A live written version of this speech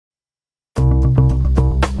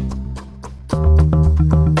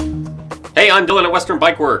Hey, I'm Dylan at Western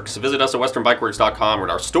Bike Works. Visit us at westernbikeworks.com or at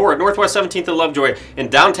our store at Northwest 17th and Lovejoy in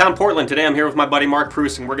downtown Portland. Today I'm here with my buddy Mark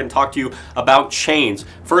Pruce, and we're going to talk to you about chains.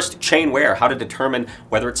 First, chain wear, how to determine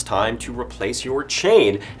whether it's time to replace your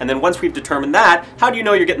chain. And then once we've determined that, how do you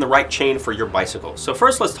know you're getting the right chain for your bicycle? So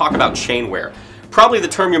first, let's talk about chain wear. Probably the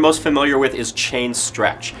term you're most familiar with is chain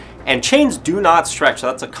stretch. And chains do not stretch, so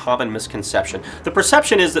that's a common misconception. The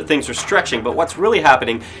perception is that things are stretching, but what's really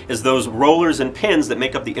happening is those rollers and pins that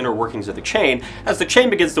make up the inner workings of the chain, as the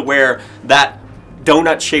chain begins to wear, that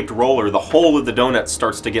donut-shaped roller, the hole of the donut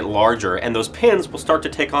starts to get larger, and those pins will start to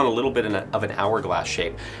take on a little bit of an hourglass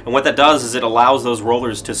shape. And what that does is it allows those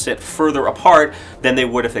rollers to sit further apart than they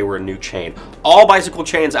would if they were a new chain. All bicycle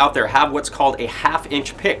chains out there have what's called a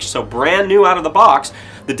half-inch pitch, so brand new out of the box,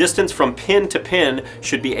 the distance from pin to pin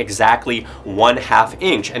should be exactly 1/2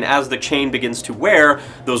 inch. And as the chain begins to wear,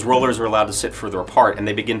 those rollers are allowed to sit further apart, and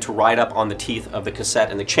they begin to ride up on the teeth of the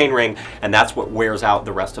cassette and the chain ring, and that's what wears out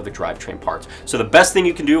the rest of the drivetrain parts. So the best thing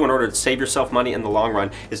you can do in order to save yourself money in the long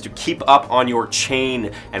run is to keep up on your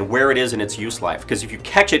chain and where it is in its use life. Because if you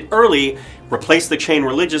catch it early, replace the chain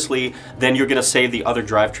religiously, then you're going to save the other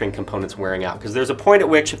drivetrain components wearing out. Because there's a point at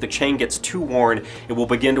which if the chain gets too worn, it will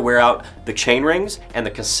begin to wear out the chain rings and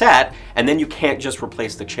the cassette, and then you can't just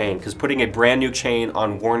replace the chain. Because putting a brand new chain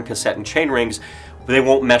on worn cassette and chain rings, they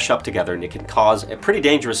won't mesh up together, and it can cause a pretty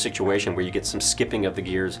dangerous situation where you get some skipping of the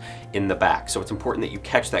gears in the back. So it's important that you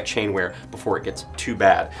catch that chain wear before it gets too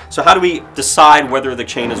bad. So how do we decide whether the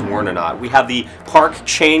chain is worn or not? We have the Park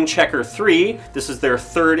Chain Checker 3. This is their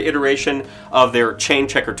third iteration of their chain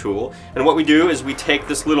checker tool. And what we do is we take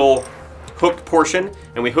this little hooked portion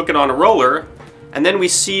and we hook it on a roller, and then we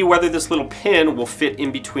see whether this little pin will fit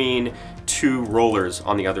in between two rollers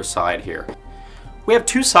on the other side here. We have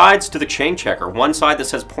two sides to the chain checker, one side that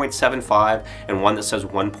says 0.75 and one that says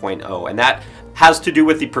 1.0, and that has to do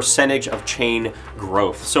with the percentage of chain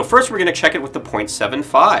growth. So first we're going to check it with the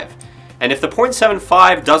 0.75, and if the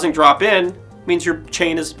 0.75 doesn't drop in, it means your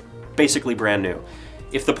chain is basically brand new.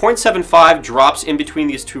 If the 0.75 drops in between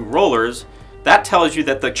these two rollers, that tells you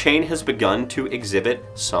that the chain has begun to exhibit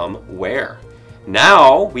some wear.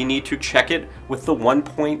 Now we need to check it with the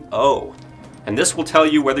 1.0. And this will tell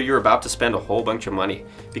you whether you're about to spend a whole bunch of money.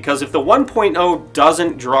 Because if the 1.0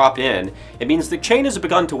 doesn't drop in, it means the chain has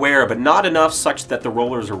begun to wear, but not enough such that the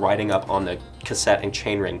rollers are riding up on the cassette and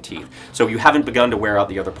chainring teeth. So you haven't begun to wear out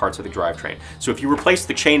the other parts of the drivetrain. So if you replace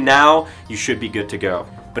the chain now, you should be good to go.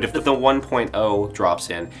 But if the 1.0 drops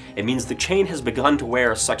in, it means the chain has begun to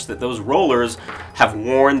wear such that those rollers have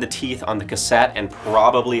worn the teeth on the cassette and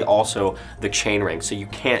probably also the chain ring. So you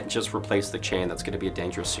can't just replace the chain. That's going to be a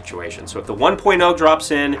dangerous situation. So if the 1.0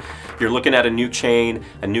 drops in, you're looking at a new chain,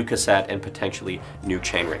 a new cassette, and potentially new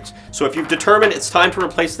chain rings. So if you've determined it's time to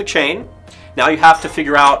replace the chain, now you have to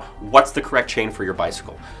figure out what's the correct chain for your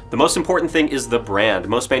bicycle. The most important thing is the brand.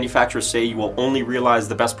 Most manufacturers say you will only realize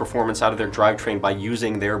the best performance out of their drivetrain by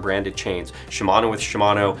using their branded chains. Shimano with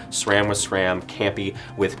Shimano, SRAM with SRAM, Campy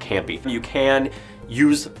with Campy. You can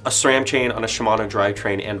use a SRAM chain on a Shimano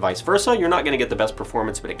drivetrain and vice versa. You're not going to get the best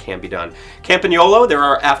performance, but it can be done. Campagnolo, there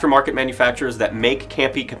are aftermarket manufacturers that make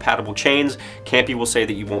Campy compatible chains. Campy will say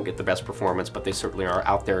that you won't get the best performance, but they certainly are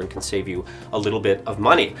out there and can save you a little bit of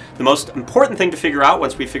money. The most important thing to figure out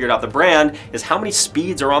once we figured out the brand is how many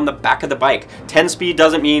speeds are on the back of the bike. 10 speed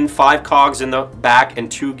doesn't mean 5 cogs in the back and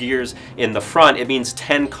 2 gears in the front. It means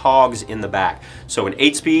 10 cogs in the back. So an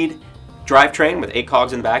 8-speed drivetrain with 8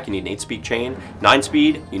 cogs in the back, you need an 8-speed chain.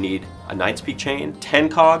 9-speed, you need a 9-speed chain. 10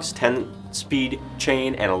 cogs, 10-speed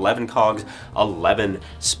chain, and 11 cogs,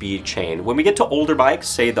 11-speed chain. When we get to older bikes,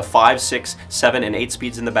 say the 5, 6, 7, and 8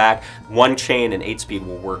 speeds in the back, one chain and 8-speed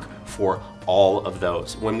will work for all of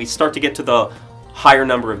those. When we start to get to the higher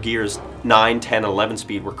number of gears, 9, 10, 11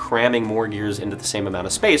 speed, we're cramming more gears into the same amount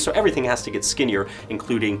of space, so everything has to get skinnier,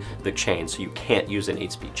 including the chain, so you can't use an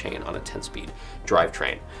 8-speed chain on a 10-speed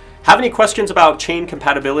drivetrain. Have any questions about chain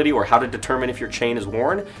compatibility or how to determine if your chain is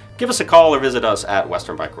worn? Give us a call or visit us at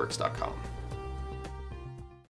westernbikeworks.com.